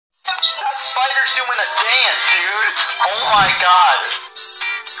character's doing a dance, dude. Oh my god.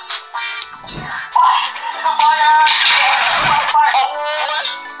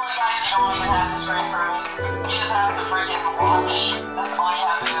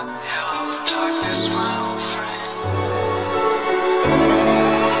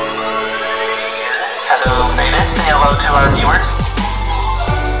 Hello, Beta. Say hello to our viewers.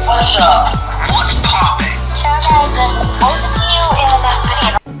 What's up? What's poppin'?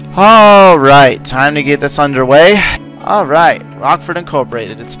 Alright, time to get this underway. Alright, Rockford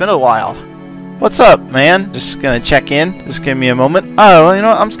Incorporated. It's been a while. What's up, man? Just gonna check in. Just give me a moment. Oh, well, you know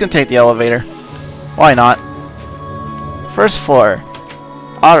what? I'm just gonna take the elevator. Why not? First floor.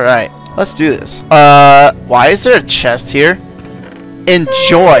 Alright, let's do this. Why is there a chest here?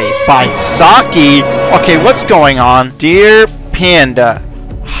 Enjoy by Saki. Okay, what's going on? Dear Panda,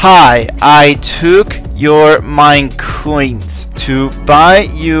 hi, I took your mine coins to buy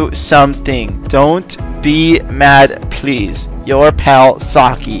you something. Don't be mad, please. Your pal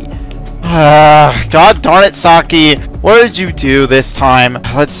Saki. God darn it, Saki. What did you do this time?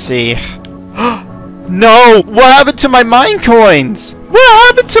 Let's see. No! What happened to my mine coins? What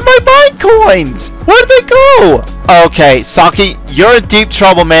happened to my mine coins? Where did they go? Okay, Saki, you're in deep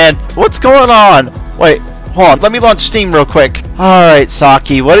trouble, man. What's going on? Wait, hold on. Let me launch Steam real quick. Alright,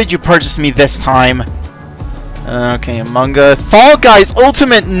 Saki, what did you purchase me this time? Okay, Among Us. Fall Guys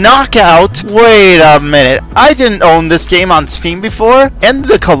Ultimate Knockout. Wait a minute. I didn't own this game on Steam before. And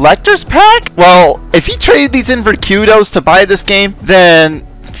the collector's pack? Well, if you traded these in for kudos to buy this game, then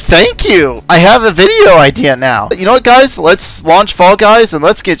thank you. I have a video idea now. You know what, guys? Let's launch Fall Guys and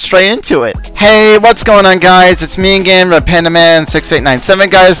let's get straight into it. Hey, what's going on, guys? It's me again,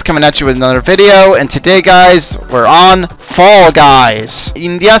 PandaMan6897, guys, coming at you with another video. And today, guys, we're on Fall Guys.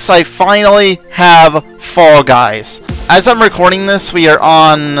 And yes, I finally have Fall Guys. As I'm recording this, we are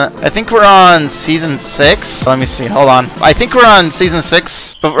on, I think we're on Season 6. Let me see, hold on. I think we're on Season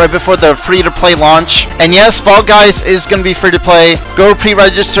 6, but right before the free-to-play launch. And yes, Fall Guys is going to be free-to-play. Go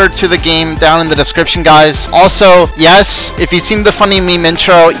pre-register to the game down in the description, guys. Also, yes, if you've seen the funny meme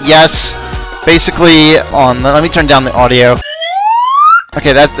intro, yes, basically, let me turn down the audio.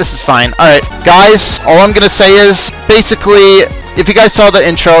 Okay, this is fine. Alright, guys, all I'm going to say is, basically, if you guys saw the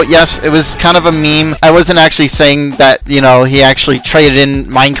intro, yes, it was kind of a meme. I wasn't actually saying that, you know, he actually traded in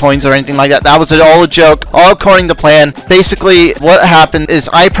mine coins or anything like that. That was all a joke, all according to plan. Basically, what happened is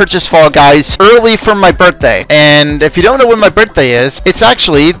I purchased Fall Guys early for my birthday. And if you don't know when my birthday is, it's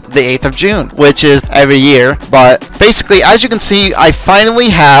actually the 8th of June, which is every year. But basically, as you can see, I finally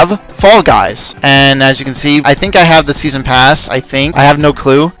have Fall Guys. And as you can see, I think I have the season pass, I think. I have no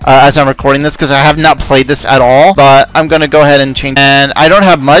clue as I'm recording this because I have not played this at all. But I'm going to go ahead and change. And I don't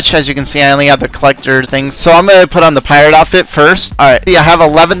have much. As you can see, I only have the collector things. So I'm going to put on the pirate outfit first. Alright, I have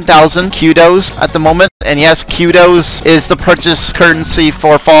 11,000 kudos at the moment. And yes, kudos is the purchase currency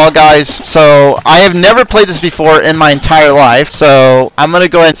for Fall Guys. So I have never played this before in my entire life. So I'm going to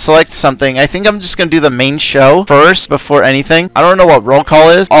go ahead and select something. I think I'm just going to do the main show first before anything. I don't know what roll call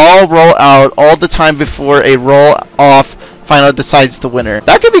is. I'll roll out all the time before a roll off final decides the winner.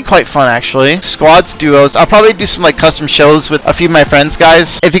 That could be quite fun, actually. Squads, duos. I'll probably do some like custom shows with a few of my friends,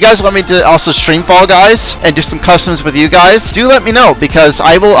 guys. If you guys want me to also stream Fall Guys and do some customs with you guys, do let me know because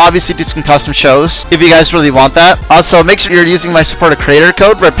I will obviously do some custom shows if you guys really want that. Also, make sure you're using my supporter creator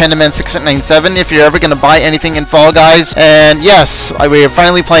code, PandaMan6897, if you're ever going to buy anything in Fall Guys. And yes, we are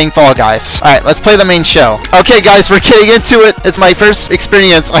finally playing Fall Guys. Alright, let's play the main show. Okay, guys, we're getting into it. It's my first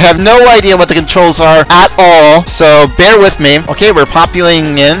experience. I have no idea what the controls are at all, so bear with me. Okay, we're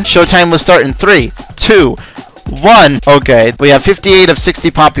populating in. Showtime will start in 3, 2, 1. Okay, we have 58 of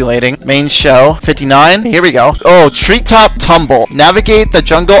 60 populating. Main show, 59. Here we go. Oh, treetop tumble. Navigate the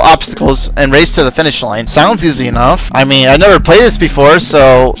jungle obstacles and race to the finish line. Sounds easy enough. I mean, I've never played this before,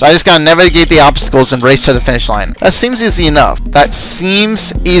 so I just gotta navigate the obstacles and race to the finish line. That seems easy enough. That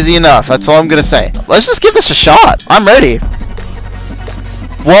seems easy enough. That's all I'm gonna say. Let's just give this a shot. I'm ready.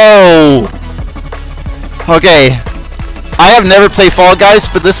 Whoa. Okay. I have never played Fall Guys,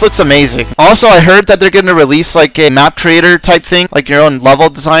 but this looks amazing. Also, I heard that they're going to release like a map creator type thing, like your own level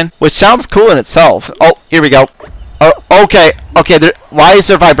design, which sounds cool in itself. Oh, here we go. Oh, okay. Okay, why is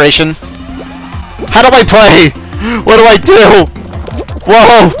there vibration? How do I play? What do I do?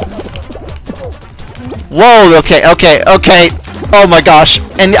 Whoa. Whoa, okay. Oh my gosh.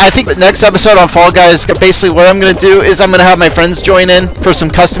 And I think the next episode on Fall Guys, basically what I'm going to do is I'm going to have my friends join in for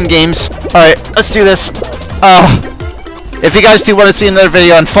some custom games. Alright, let's do this. If you guys do want to see another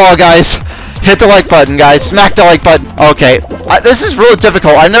video on Fall Guys, hit the like button, guys. Smack the like button. Okay. This is really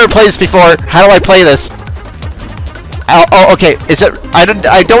difficult. I've never played this before. How do I play this? Oh, okay. Is it? I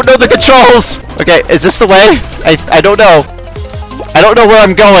don't know the controls. Okay, is this the way? I don't know. I don't know where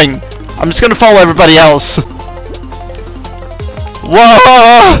I'm going. I'm just gonna follow everybody else.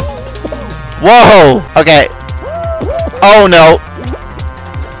 Whoa! Whoa! Okay. Oh no.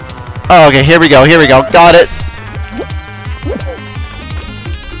 Oh, okay, here we go. Here we go. Got it.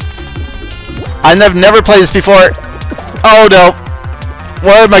 I've never played this before. Oh no.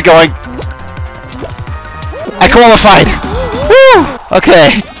 Where am I going? I qualified. Woo!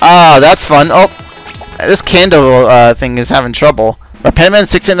 Okay. Ah, that's fun. Oh, this candle thing is having trouble. Penman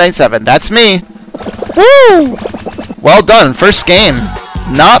 6897. That's me. Woo! Well done. First game.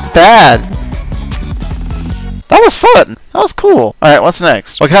 Not bad. That was fun. That was cool. Alright, what's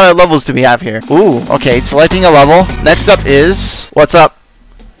next? What kind of levels do we have here? Ooh, okay. Selecting a level. Next up is... What's up?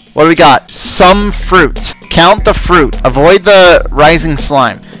 What do we got? Some fruit. Count the fruit. Avoid the rising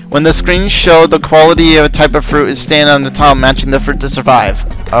slime. When the screen shows the quality of a type of fruit is stand on the top, matching the fruit to survive.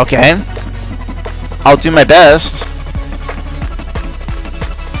 Okay. I'll do my best.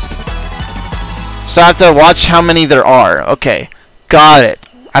 So I have to watch how many there are. Okay. Got it.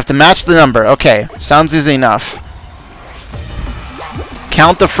 I have to match the number. Okay. Sounds easy enough.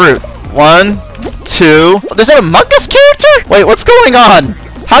 Count the fruit. 1, 2. There's an Among Us character? Wait, what's going on?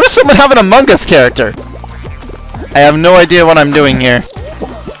 How does someone have an Among Us character? I have no idea what I'm doing here.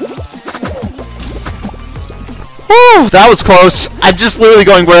 Woo, that was close. I'm just literally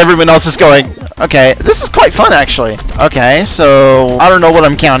going where everyone else is going. Okay, this is quite fun actually. Okay, so I don't know what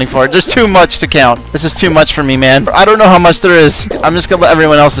I'm counting for. There's too much to count. This is too much for me, man. I don't know how much there is. I'm just gonna let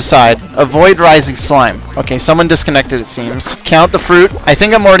everyone else decide. Avoid rising slime. Okay, someone disconnected it seems. Count the fruit. I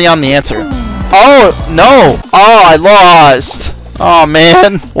think I'm already on the answer. Oh, no. Oh, I lost. Oh,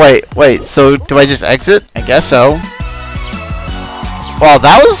 man. Wait. So do I just exit? I guess so. Well,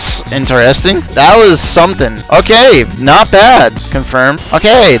 that was interesting. That was something. Okay, not bad. Confirm.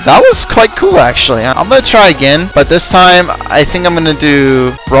 Okay, that was quite cool, actually. I'm going to try again, but this time, I think I'm going to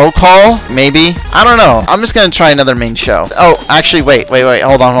do roll call, maybe. I don't know. I'm just going to try another main show. Oh, actually, wait.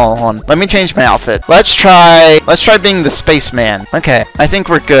 Hold on. Let me change my outfit. Let's try being the spaceman. Okay, I think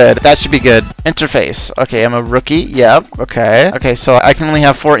we're good. That should be good. Interface. Okay, I'm a rookie. Yep. Okay, so I can only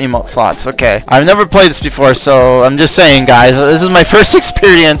have 4 emote slots. Okay. I've never played this before, so I'm just saying, guys, this is my first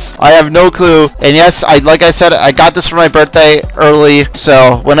experience. I have no clue. And yes, like I said, I got this for my birthday early.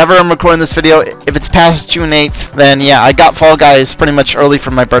 So whenever I'm recording this video, if it's past June 8th, then yeah, I got Fall Guys pretty much early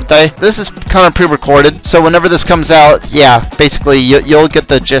for my birthday. This is kind of pre-recorded. So whenever this comes out, yeah, basically you'll get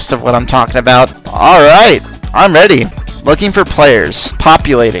the gist of what I'm talking about. All right, I'm ready. Looking for players.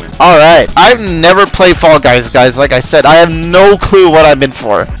 Populating. Alright. I've never played Fall Guys, guys. Like I said, I have no clue what I'm in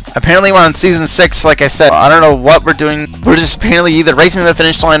for. Apparently we're on Season 6, like I said. I don't know what we're doing. We're just apparently either racing to the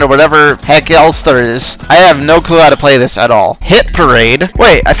finish line or whatever heck else there is. I have no clue how to play this at all. Hit Parade.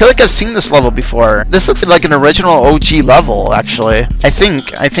 Wait, I feel like I've seen this level before. This looks like an original OG level, actually. I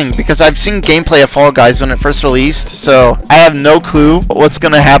think, because I've seen gameplay of Fall Guys when it first released, so I have no clue what's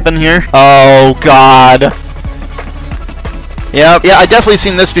gonna happen here. Oh, God. Yep, yeah, I definitely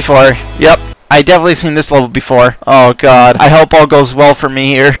seen this before. Yep, I definitely seen this level before. Oh, God. I hope all goes well for me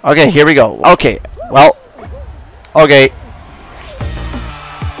here. Okay, here we go. Okay, well. Okay.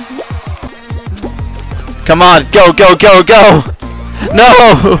 Come on, go.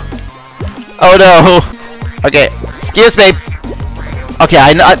 No! Oh, no. Okay, excuse me. Okay,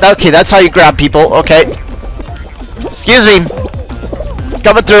 okay, that's how you grab people. Okay. Excuse me.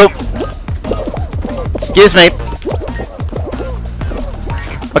 Coming through. Excuse me.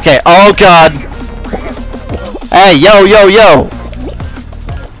 Okay, oh God. Hey, yo.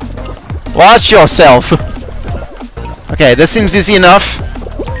 Watch yourself. Okay, this seems easy enough.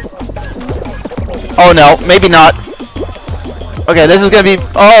 Oh no, maybe not. Okay, this is gonna be...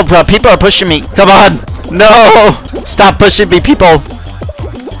 Oh, bro, people are pushing me. Come on. No! Stop pushing me, people.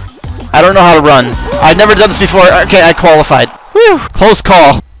 I don't know how to run. I've never done this before. Okay, I qualified. Whew, close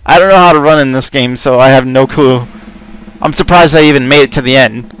call. I don't know how to run in this game, so I have no clue. I'm surprised I even made it to the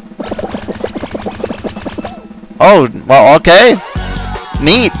end. Oh, well, okay.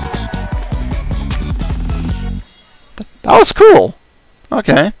 Neat. That was cool.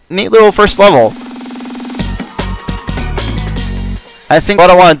 Okay. Neat little first level. I think what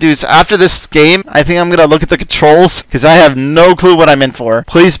I want to do is, after this game, I think I'm going to look at the controls, because I have no clue what I'm in for.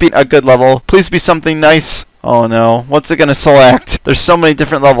 Please be a good level. Please be something nice. Oh, no. What's it going to select? There's so many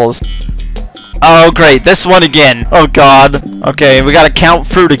different levels. Oh, great. This one again. Oh, God. Okay, we gotta count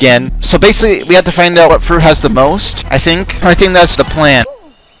fruit again. So basically, we have to find out what fruit has the most, I think. I think that's the plan.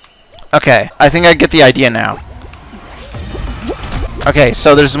 Okay, I think I get the idea now. Okay,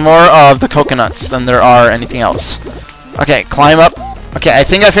 so there's more of the coconuts than there are anything else. Okay, climb up. Okay, I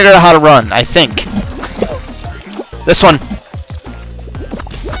think I figured out how to run. I think. This one.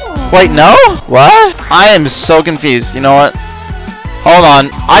 Wait, no? What? I am so confused. You know what? Hold on.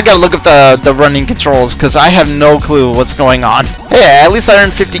 I gotta look up the running controls because I have no clue what's going on. Hey, at least I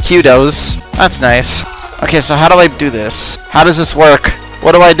earned 50 kudos. That's nice. Okay, so how do I do this? How does this work?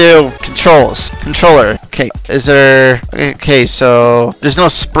 What do I do? Controls. Controller. Okay, is there... Okay, so... There's no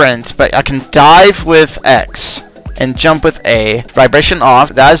sprint, but I can dive with X. And jump with A. Vibration off.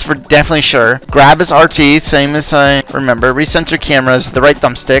 That is for definitely sure. Grab is RT. Same as I remember. Recenter camera is the right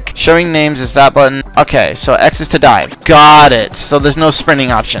thumbstick. Showing names is that button. Okay, so X is to dive. Got it. So there's no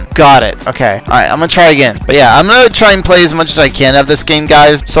sprinting option. Got it. Okay. Alright, I'm gonna try again. But yeah, I'm gonna try and play as much as I can of this game,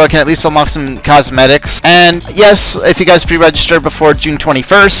 guys. So I can at least unlock some cosmetics. And yes, if you guys pre-register before June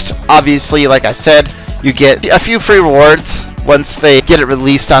 21st, obviously, like I said, you get a few free rewards once they get it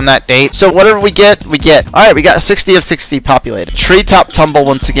released on that date. So whatever we get, we get. Alright, we got 60 of 60 populated. Treetop tumble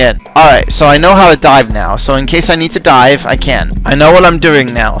once again. Alright, so I know how to dive now. So in case I need to dive, I can. I know what I'm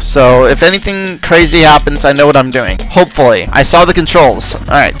doing now. So if anything crazy happens, I know what I'm doing. Hopefully. I saw the controls.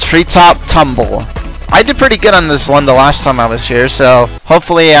 Alright, treetop tumble. I did pretty good on this one the last time I was here, so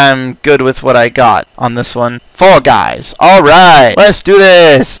hopefully I'm good with what I got on this one. Fall Guys. Alright, let's do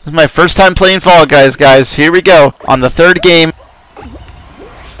this. This is my first time playing Fall Guys, guys. Here we go. On the third game.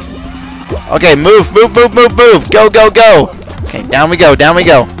 Okay, move, move, move, move, move. Go, go, go. Okay, down we go, down we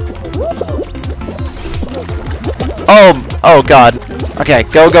go. Oh God. Okay,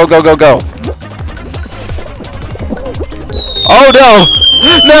 go, go, go, go, go. Oh no!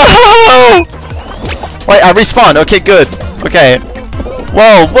 No! Wait, I respawned. Okay, good. Okay.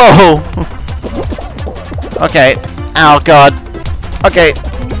 Whoa, whoa. Okay. Ow, God. Okay.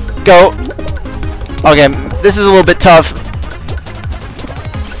 Go. Okay, this is a little bit tough.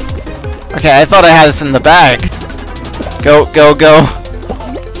 Okay, I thought I had this in the bag. Go, go, go.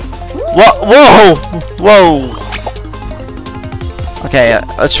 Whoa, whoa, whoa. Okay,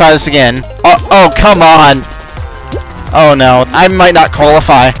 let's try this again. Oh, come on. Oh, no. I might not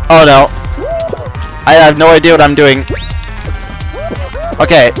qualify. Oh, no. I have no idea what I'm doing.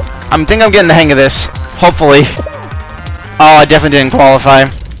 Okay, I think I'm getting the hang of this. Hopefully. Oh, I definitely didn't qualify.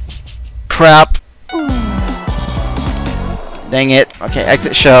 Crap. Dang it. Okay,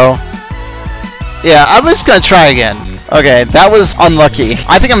 exit show. Yeah, I'm just gonna try again. Okay, that was unlucky.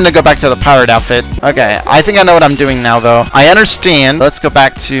 I think I'm gonna go back to the pirate outfit. Okay, I think I know what I'm doing now, though. I understand. Let's go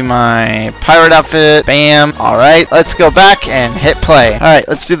back to my pirate outfit. Bam. Alright, let's go back and hit play. Alright,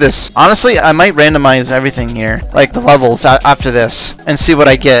 let's do this. Honestly, I might randomize everything here. Like, the levels after this. And see what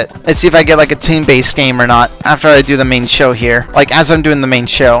I get. And see if I get, like, a team-based game or not. After I do the main show here. Like, as I'm doing the main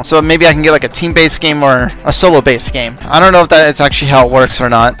show. So maybe I can get, like, a team-based game or a solo-based game. I don't know if that's actually how it works or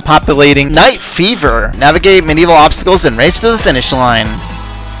not. Populating. Night Fever. Navigate medieval obstacles and race to the finish line.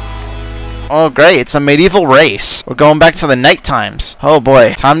 Oh great, it's a medieval race. We're going back to the night times. Oh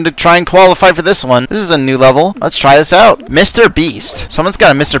boy, time to try and qualify for this one. This is a new level. Let's try this out. Mr. Beast. Someone's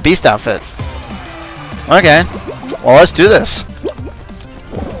got a Mr. Beast outfit. Okay, well let's do this.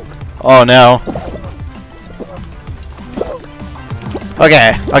 Oh no.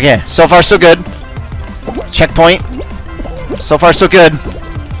 Okay, so far so good. Checkpoint. So far so good.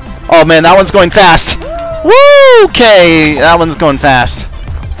 Oh man, that one's going fast. Woo! Okay, that one's going fast.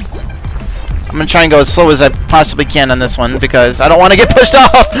 I'm gonna try and go as slow as I possibly can on this one because I don't want to get pushed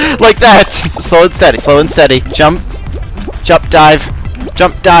off like that. Slow and steady. Slow and steady. Jump. Jump, dive.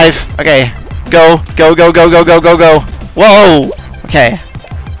 Jump, dive. Okay. Go. Go, go, go, go, go, go, go. Whoa! Okay.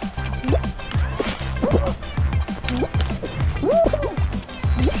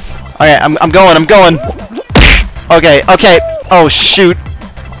 Okay, I'm going. Okay, okay. Oh, shoot.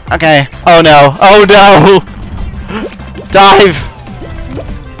 Okay. Oh no. Oh no! Dive!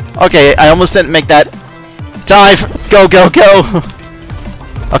 Okay, I almost didn't make that. Dive! Go, go, go!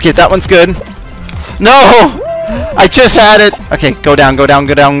 Okay, that one's good. No! I just had it! Okay, go down, go down,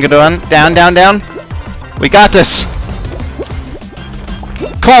 go down, go down. Down, down, down. We got this.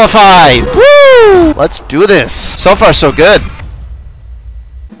 Qualify! Woo! Let's do this. So far, so good.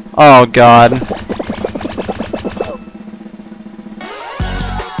 Oh, God.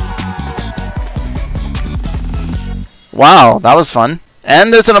 Wow, that was fun.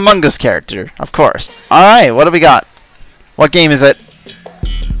 And there's an Among Us character, of course. Alright, what do we got? What game is it?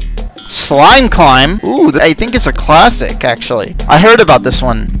 Slime Climb? Ooh, I think it's a classic, actually. I heard about this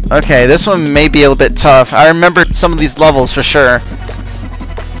one. Okay, this one may be a little bit tough. I remember some of these levels for sure.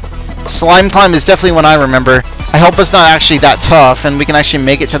 Slime Climb is definitely one I remember. I hope it's not actually that tough and we can actually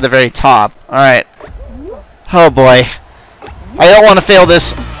make it to the very top. Alright. Oh boy. I don't want to fail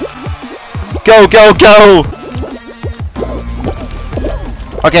this. Go, go, go!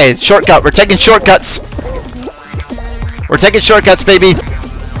 Okay, shortcut. We're taking shortcuts. We're taking shortcuts, baby.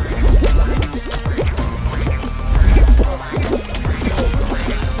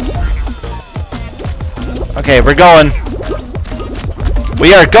 Okay, we're going.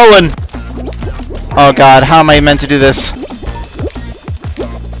 We are going. Oh god, how am I meant to do this?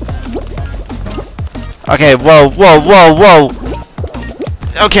 Okay, whoa, whoa, whoa, whoa.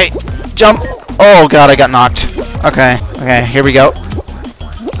 Okay, jump. Oh god, I got knocked. Okay, okay, here we go.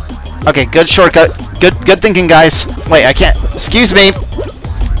 Okay, good shortcut. Good thinking, guys. Wait, I can't. Excuse me.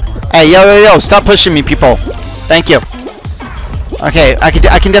 Hey, yo, yo, yo, stop pushing me, people. Thank you. Okay, I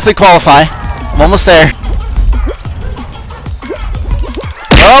can definitely qualify. I'm almost there.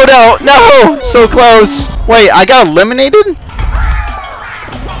 Oh no, no! So close. Wait, I got eliminated?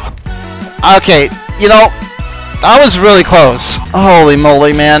 Okay, you know, that was really close. Holy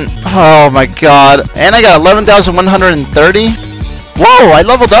moly, man. Oh my god. And I got 11,130. Whoa, I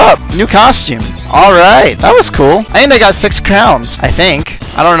leveled up. New costume. Alright, that was cool. And I got 6 crowns, I think.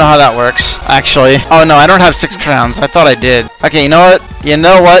 I don't know how that works, actually. Oh no, I don't have 6 crowns. I thought I did. Okay, you know what? You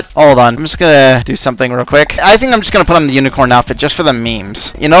know what? Hold on. I'm just gonna do something real quick. I think I'm just gonna put on the unicorn outfit just for the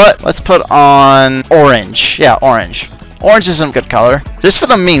memes. You know what? Let's put on orange. Yeah, orange. Orange isn't a good color. Just for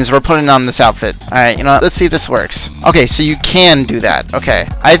the memes, we're putting on this outfit. Alright, you know what? Let's see if this works. Okay, so you can do that. Okay.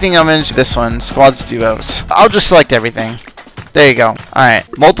 I think I'm gonna do this one. Squads, duos. I'll just select everything. There you go. Alright,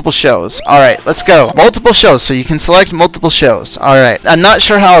 multiple shows. Alright, let's go. Multiple shows, so you can select multiple shows. Alright, I'm not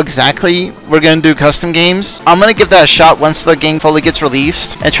sure how exactly we're going to do custom games. I'm going to give that a shot once the game fully gets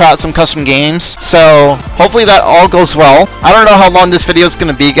released and try out some custom games. So, hopefully that all goes well. I don't know how long this video is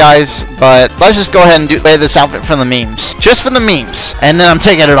going to be, guys, but let's just go ahead and wear this outfit for the memes. Just for the memes. And then I'm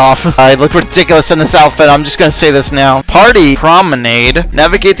taking it off. I look ridiculous in this outfit. I'm just going to say this now. Party Promenade.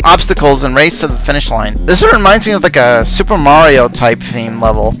 Navigate the obstacles and race to the finish line. This sort of reminds me of like a Super Mario type theme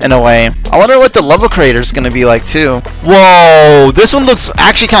level in a way. I wonder what the level creator is going to be like too. Whoa, this one looks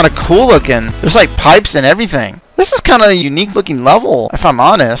actually kind of cool looking. There's like pipes and everything. This is kind of a unique looking level, if I'm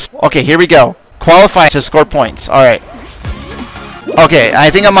honest. Okay, here we go. Qualify to score points. Alright. Okay, I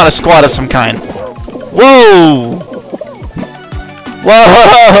think I'm on a squad of some kind. Whoa!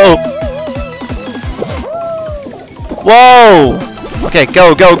 Whoa! Whoa! Okay,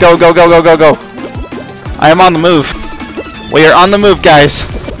 go, go, go, go, go, go, go, go. I am on the move. We are on the move, guys.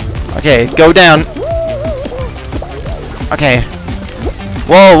 Okay, go down. Okay.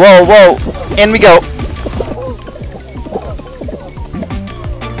 Whoa, whoa, whoa. In we go.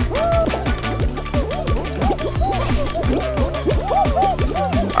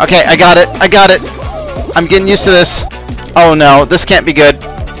 Okay, I got it. I got it. I'm getting used to this. Oh no, this can't be good.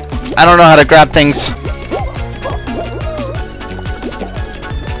 I don't know how to grab things.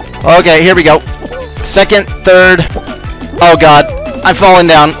 Okay, here we go. Second, third. Oh god, I'm falling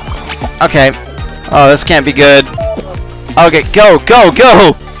down. Okay. Oh, this can't be good. Okay, go, go,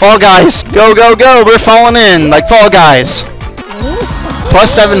 go! Fall Guys, go, go, go! We're falling in like Fall Guys.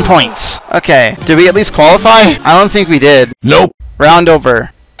 Plus 7 points. Okay, did we at least qualify? I don't think we did. Nope. Round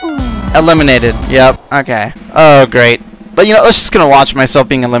over. Eliminated. Yep. Okay. Oh, great. But you know, let's just gonna watch myself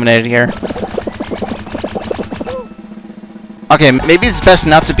being eliminated here. Okay, maybe it's best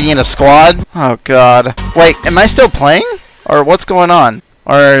not to be in a squad. Oh god. Wait, am I still playing? Or what's going on?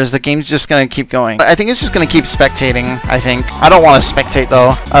 Or is the game just gonna keep going? I think it's just gonna keep spectating, I think. I don't want to spectate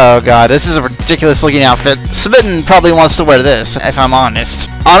though. Oh god, this is a ridiculous looking outfit. Smitten probably wants to wear this, if I'm honest.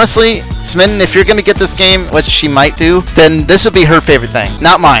 Honestly, Smitten, if you're gonna get this game, which she might do, then this would be her favorite thing,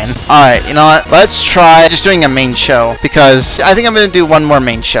 not mine. Alright, you know what? Let's try just doing a main show, because I think I'm gonna do one more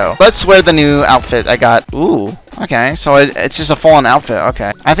main show. Let's wear the new outfit I got. Ooh. Okay, so it's just a full-on outfit.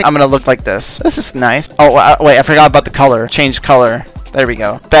 Okay. I think I'm gonna look like this. This is nice. Oh, wait, I forgot about the color. Change color. There we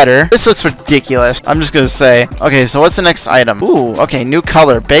go. Better. This looks ridiculous. I'm just gonna say. Okay, so what's the next item? Ooh, okay, new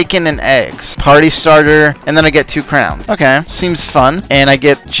color. Bacon and eggs. Party starter. And then I get 2 crowns. Okay, seems fun. And I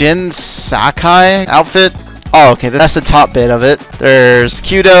get Jin Sakai outfit. Oh, okay, that's the top bit of it. There's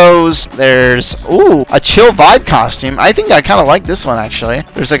Kudos. There's, ooh, a chill vibe costume. I think I kind of like this one, actually.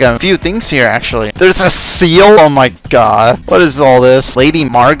 There's like a few things here, actually. There's a seal. Oh my god. What is all this? Lady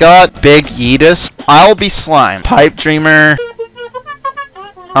Margot. Big Yeetus. I'll be Slime. Pipe Dreamer.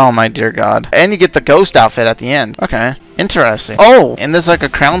 Oh my dear god. And you get the ghost outfit at the end. Okay. Interesting. Oh, and there's like a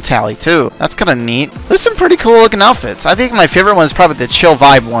crown tally too. That's kind of neat. There's some pretty cool looking outfits. I think my favorite one is probably the chill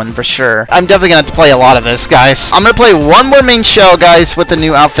vibe one for sure. I'm definitely gonna have to play a lot of this, guys. I'm gonna play one more main show, guys, with the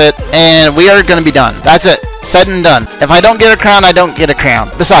new outfit, and we are gonna be done. That's it. Said and done. If I don't get a crown, I don't get a crown.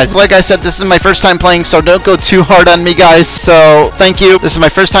 Besides, like I said, this is my first time playing, so don't go too hard on me, guys. So, thank you. This is my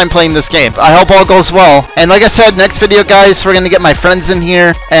first time playing this game. I hope all goes well. And like I said, next video, guys, we're gonna get my friends in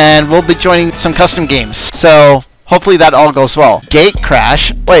here, and we'll be joining some custom games. So, hopefully that all goes well. Gate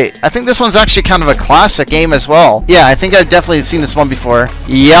crash. Wait, I think this one's actually kind of a classic game as well. Yeah, I think I've definitely seen this one before.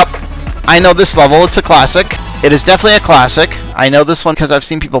 Yep. I know this level. It's a classic. It is definitely a classic. I know this one because I've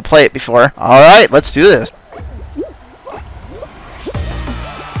seen people play it before. Alright, let's do this.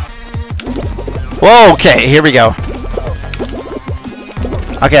 Whoa, okay, here we go.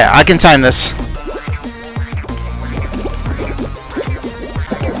 Okay, I can time this.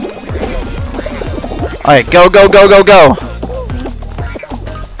 Alright, go, go, go, go, go.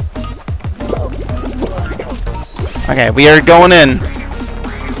 Okay, we are going in.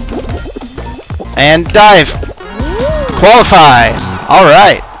 And dive. Qualify.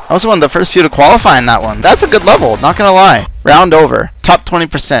 Alright. I was one of the first few to qualify in that one. That's a good level, not gonna lie. Round over. Top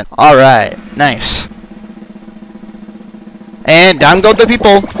 20%. Alright. Nice. And down go the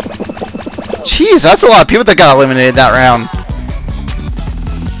people. Jeez, that's a lot of people that got eliminated that round.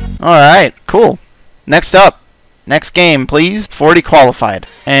 Alright, cool. Next up. Next game, please. 40 qualified.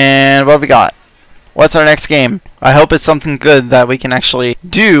 And what we got? What's our next game? I hope it's something good that we can actually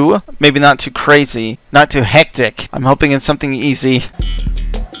do. Maybe not too crazy. Not too hectic. I'm hoping it's something easy.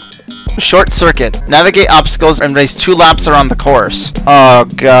 Short circuit. Navigate obstacles and race 2 laps around the course. Oh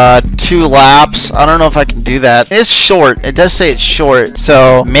god, 2 laps. I don't know if I can do that. It's short. It does say it's short.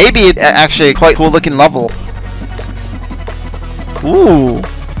 So maybe it's actually a quite cool looking level. Ooh.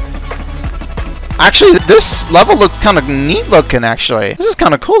 Actually, this level looks kind of neat looking, actually. This is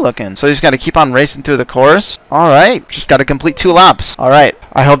kind of cool looking. So you just got to keep on racing through the course. Alright, just got to complete 2 laps. Alright,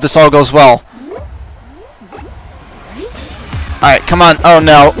 I hope this all goes well. Alright, come on. Oh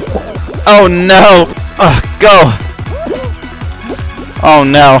no. Oh no! Ugh, go! Oh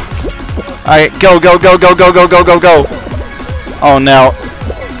no. Alright, go, go, go, go, go, go, go, go, go! Oh no.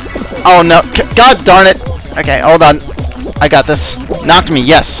 Oh no. God darn it! Okay, hold on. I got this. Knocked me,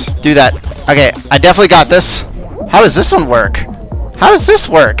 yes. Do that. Okay, I definitely got this. How does this one work? How does this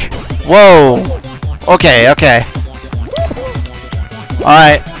work? Whoa. Okay, okay.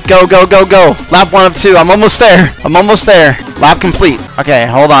 Alright, go, go, go, go. Lap 1 of 2. I'm almost there. I'm almost there. Lap complete. Okay,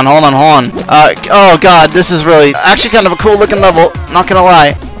 hold on, hold on, hold on. Oh god, this is really actually kind of a cool looking level. Not gonna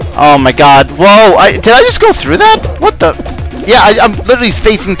lie. Oh my god. Whoa, did I just go through that? What the? Yeah, I'm literally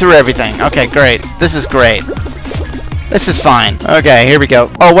spacing through everything. Okay, great. This is great. This is fine. Okay, here we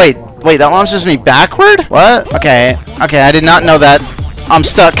go. Oh, wait. Wait, that launches me backward? What? Okay. Okay, I did not know that. I'm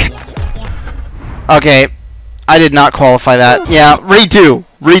stuck. Okay. I did not qualify that. Yeah, redo.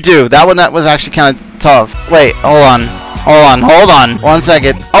 Redo. That one that was actually kind of tough. Wait, hold on. Hold on, hold on. 1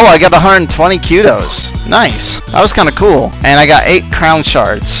 second. Oh, I got 120 kudos. Nice. That was kind of cool. And I got 8 crown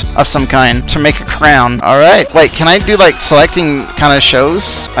shards of some kind to make a crown. Alright. Wait, can I do like selecting kind of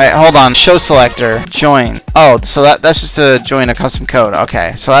shows? Alright, hold on. Show selector. Join. Oh, so that's just to join a custom code.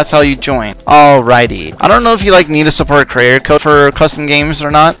 Okay, so that's how you join. Alrighty. I don't know if you like need a support creator code for custom games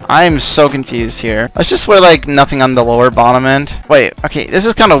or not. I am so confused here. Let's just wear like nothing on the lower bottom end. Wait, okay, this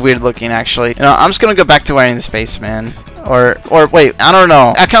is kind of weird looking actually. You know, I'm just gonna go back to wearing the spaceman. Or wait, I don't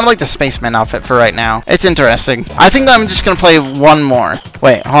know. I kind of like the spaceman outfit for right now. It's interesting. I think I'm just gonna play one more.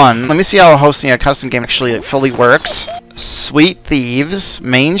 Wait, hold on. Let me see how hosting a custom game actually fully works. Sweet Thieves,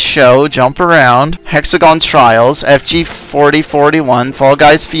 Main Show, Jump Around, Hexagon Trials, FG 4041, Fall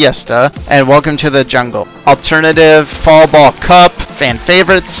Guys Fiesta, and Welcome to the Jungle. Alternative, Fall Ball Cup, Fan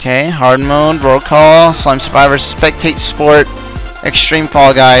Favorites, okay, Hard Mode, Roll Call, Slime Survivor, Spectate Sport, Extreme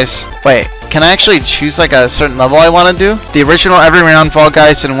Fall Guys. Wait, can I actually choose like a certain level I want to do? The original every round Fall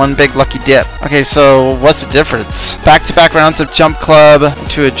Guys and 1 big lucky dip. Okay, so what's the difference? Back-to-back rounds of Jump Club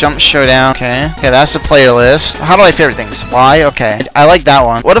to a Jump Showdown. Okay, that's the player list. How do I favorite things? Why? Okay, I like that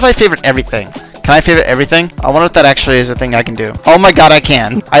one. What if I favorite everything? Can I favorite everything? I wonder if that actually is a thing I can do. Oh my god, I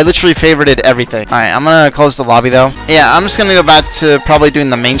can. I literally favorited everything. Alright, I'm gonna close the lobby though. Yeah, I'm just gonna go back to probably doing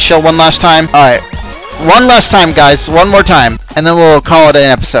the main show one last time. Alright. One last time, guys. One more time. And then we'll call it an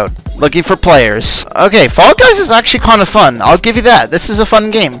episode. looking for players. Okay, Fall Guys is actually kind of fun. I'll give you that. This is a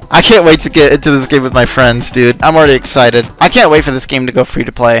fun game. I can't wait to get into this game with my friends, dude. I'm already excited. I can't wait for this game to go free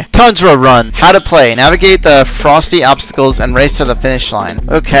to play. Tundra Run. How to play. Navigate the frosty obstacles and race to the finish line.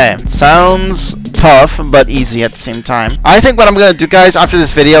 Okay, sounds tough, but easy at the same time. I think what I'm going to do, guys, after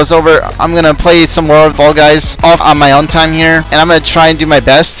this video is over, I'm going to play some more Fall Guys off on my own time here, and I'm going to try and do my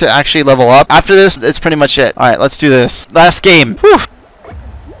best to actually level up. After this, it's pretty much it. Alright, let's do this. Last game. Whew.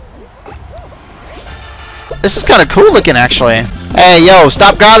 This is kind of cool looking, actually. Hey, yo,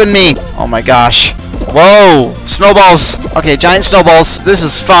 stop grabbing me. Oh my gosh. Whoa, snowballs. Okay, giant snowballs. This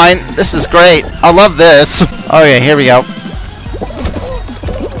is fine. This is great. I love this. Okay, here we go.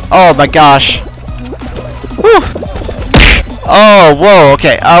 Oh my gosh. Whew. Oh, whoa,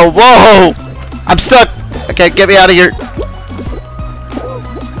 okay. Oh, whoa. I'm stuck. Okay, get me out of here.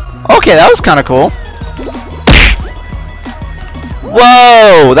 Okay, that was kind of cool.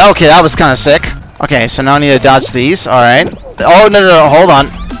 Whoa. Okay, that was kind of sick. Okay, so now I need to dodge these. Alright. Oh, no, hold on.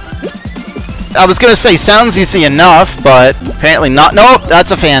 I was going to say, sounds easy enough, but apparently not. Nope,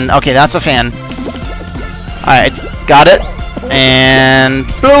 that's a fan. Okay, that's a fan. Alright, got it. And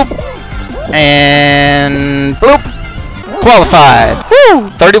boop. And boop. Qualified. Woo!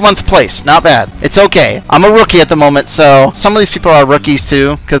 31st place. Not bad. It's okay. I'm a rookie at the moment, so some of these people are rookies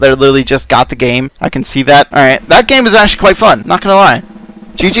too, because they literally just got the game. I can see that. Alright, that game is actually quite fun. Not going to lie.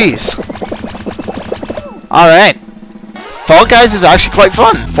 GG's. Alright. Fall Guys is actually quite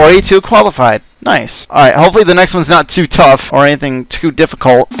fun. 42 qualified. Nice. Alright, hopefully the next one's not too tough or anything too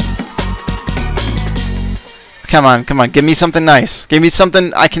difficult. Come on, come on. Give me something nice. Give me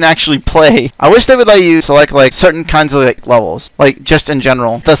something I can actually play. I wish they would let you select like certain kinds of like levels. Like just in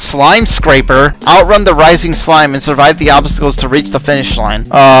general. The Slime Scraper. Outrun the rising slime and survive the obstacles to reach the finish line.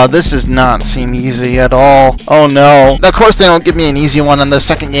 This does not seem easy at all. Oh no. Of course they don't give me an easy one on the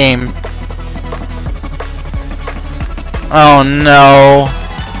second game. Oh no.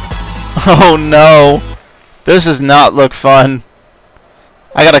 Oh no. This does not look fun.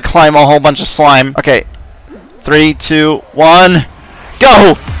 I gotta climb a whole bunch of slime. Okay. 3, 2, 1.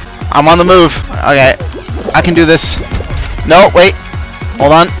 Go! I'm on the move. Okay. I can do this. No, wait.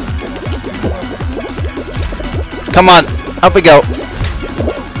 Hold on. Come on. Up we go.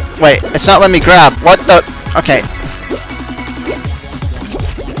 Wait, it's not letting me grab. What the? Okay.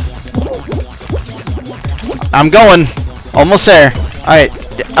 I'm going. Almost there. Alright.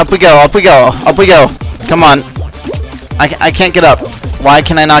 Up we go. Up we go. Up we go. Come on. I can't get up. Why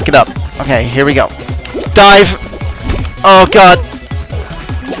can I not get up? Okay, here we go. Dive. Oh god.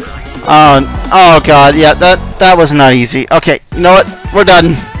 Oh god. Yeah, that was not easy. Okay, you know what? We're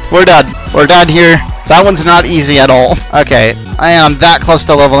done. We're done. We're done here. That one's not easy at all. Okay, I am that close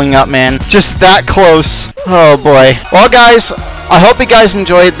to leveling up, man. Just that close. Oh boy. Well, guys, I hope you guys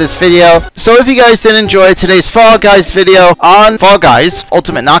enjoyed this video. So if you guys did enjoy today's Fall Guys video on Fall Guys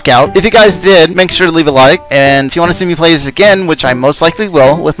Ultimate Knockout, if you guys did, make sure to leave a like. And if you want to see me play this again, which I most likely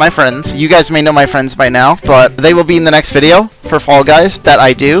will with my friends, you guys may know my friends by now, but they will be in the next video for Fall Guys that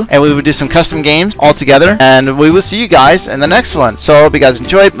I do. And we will do some custom games all together. And we will see you guys in the next one. So I hope you guys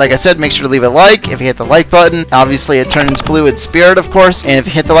enjoyed. Like I said, make sure to leave a like. If you hit the like button, obviously it turns blue in spirit, of course. And if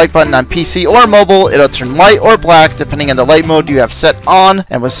you hit the like button on PC or mobile, it'll turn white or black depending on the light mode you have set on.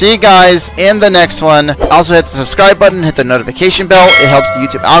 And we'll see you guys in the next one. Also hit the subscribe button, hit the notification bell. It helps the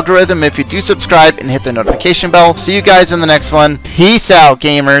YouTube algorithm if you do subscribe and hit the notification bell. See you guys in the next one. Peace out,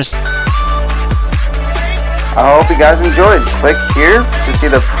 gamers. I hope you guys enjoyed. Click here to see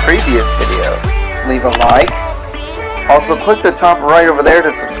the previous video. Leave a like. Also click the top right over there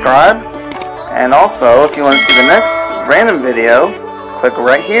to subscribe. And also, if you want to see the next random video, click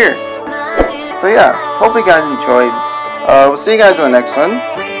right here. So yeah, hope you guys enjoyed. We'll see you guys in the next one.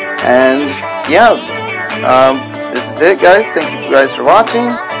 And yeah, this is it, guys. Thank you guys for watching.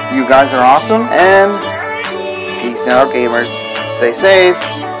 You guys are awesome. And peace out, gamers. Stay safe.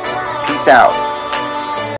 Peace out.